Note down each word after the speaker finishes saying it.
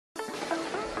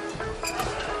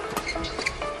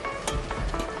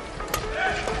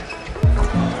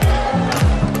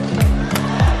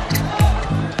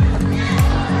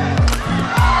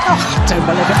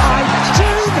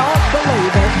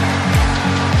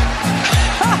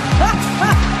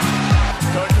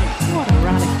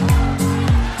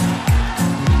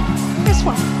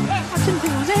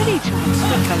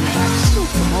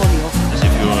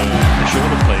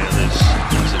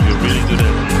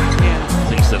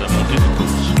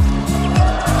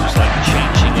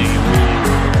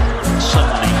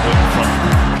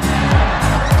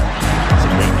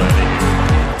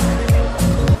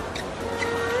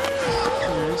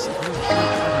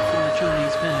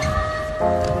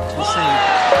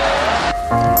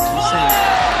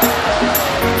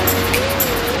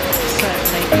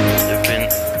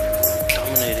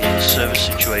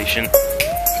situation.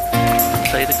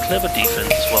 Played a clever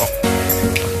defense as well.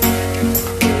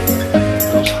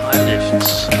 Those high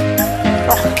lifts.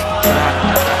 That's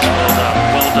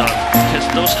well done. Because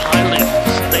those high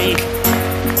lifts, they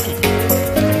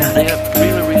are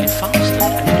really, really fast.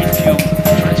 And if you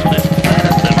try to lift flat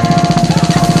at them,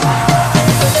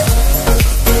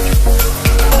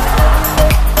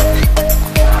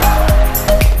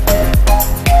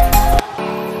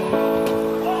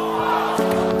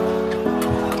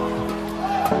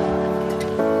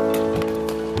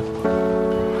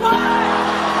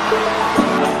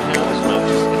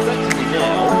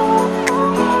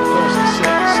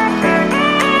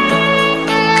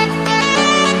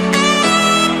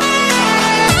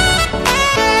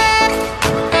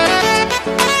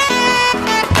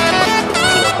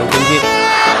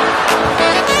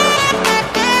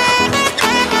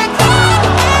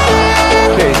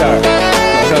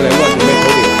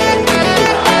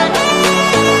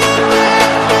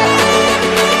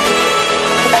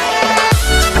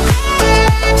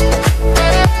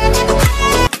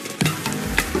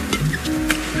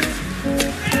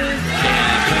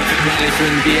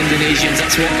 the Indonesians,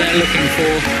 that's what they're looking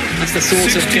for. That's the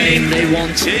sort of game they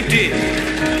want.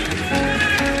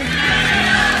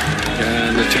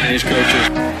 And the Chinese coaches.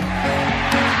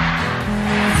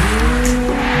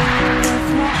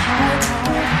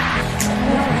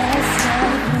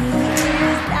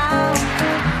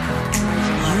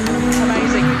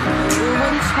 Amazing.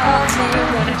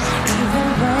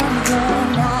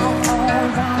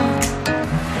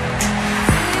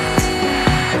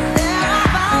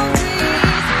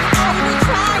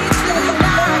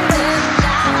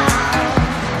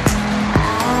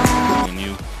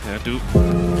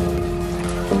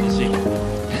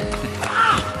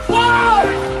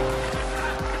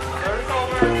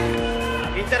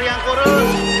 Inter yang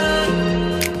kurus.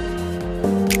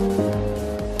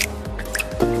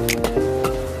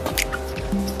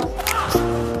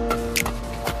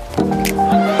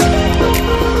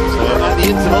 Selamat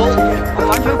intro.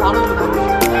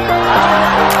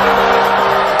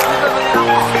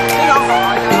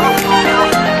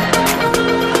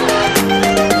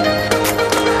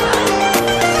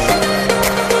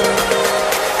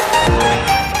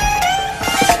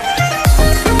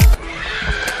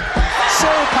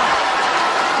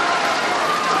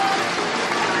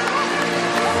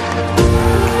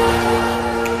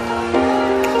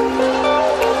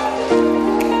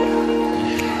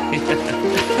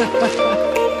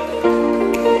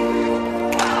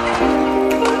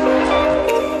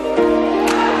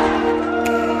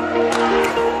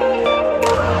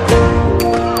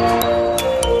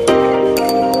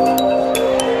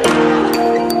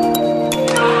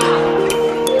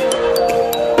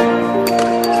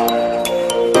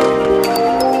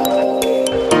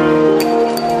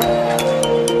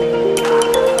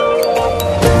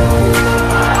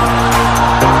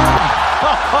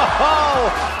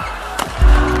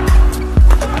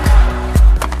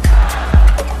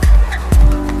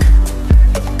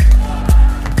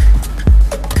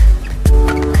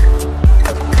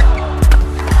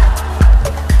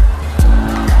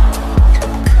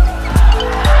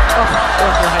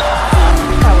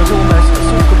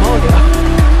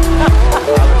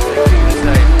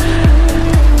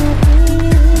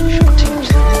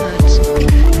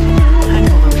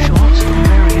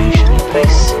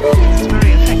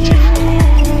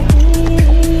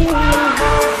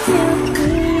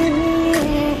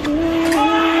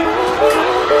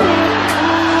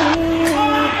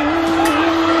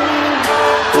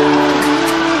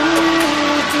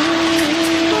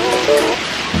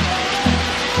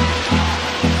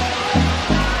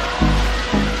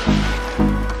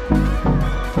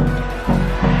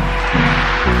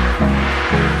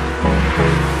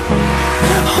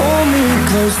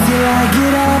 Till I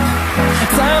get up,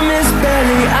 time is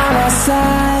barely on our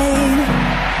side.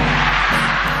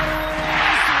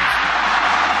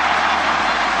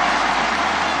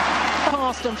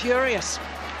 Fast and furious.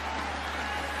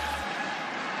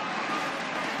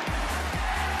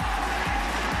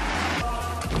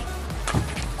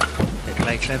 They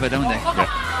play clever, don't they?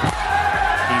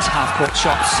 Yeah. These half-court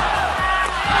shots.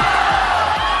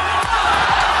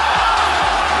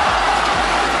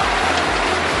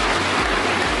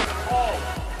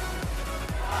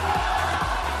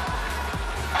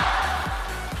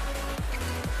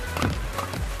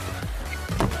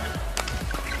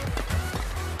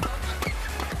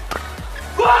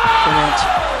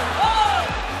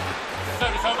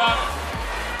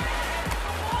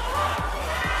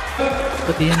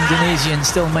 But the Indonesians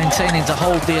still maintaining to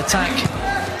hold the attack.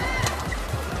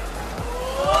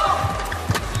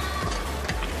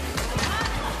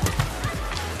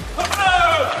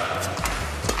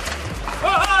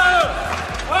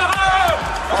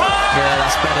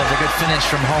 there's a good finish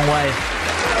from Hong Wei.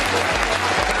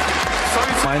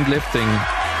 Mind lifting,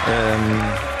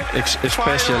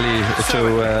 especially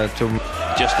to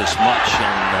just as much,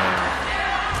 and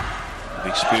have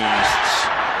experienced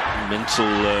mental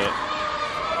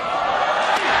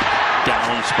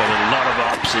downs, but a lot of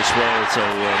ups as well. So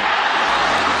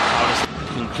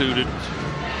concluded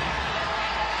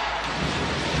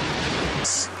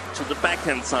to the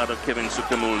backhand side of Kevin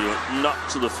Sukamuljo, not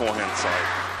to the forehand side.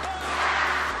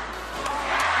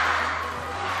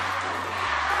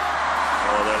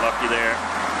 Oh, they're lucky there.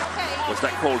 Was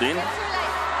that called in?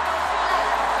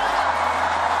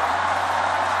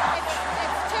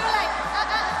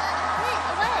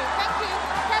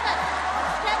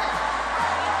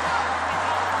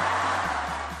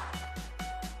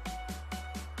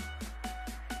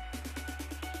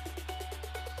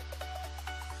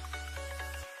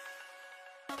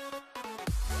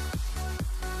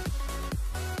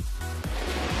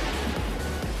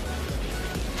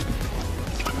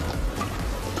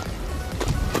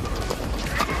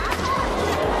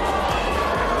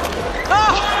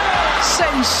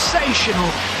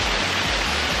 Sensational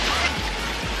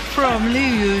from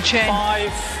Liu Yuchen.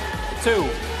 5-2.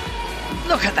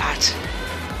 Look at that.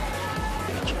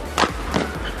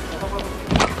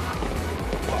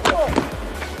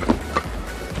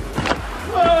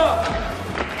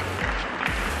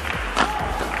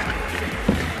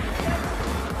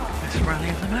 Best rally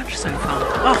of the match so far.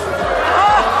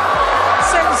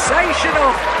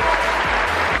 Sensational!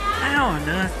 How on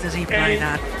earth does he play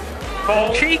that?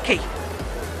 Cheeky.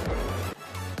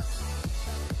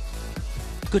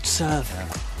 Good serve.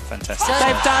 Fantastic.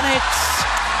 They've done it.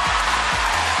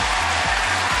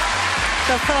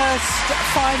 The first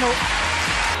final.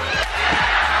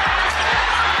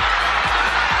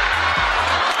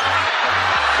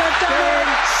 They've done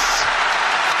it.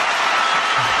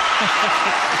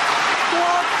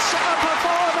 What a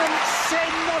performance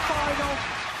in the final.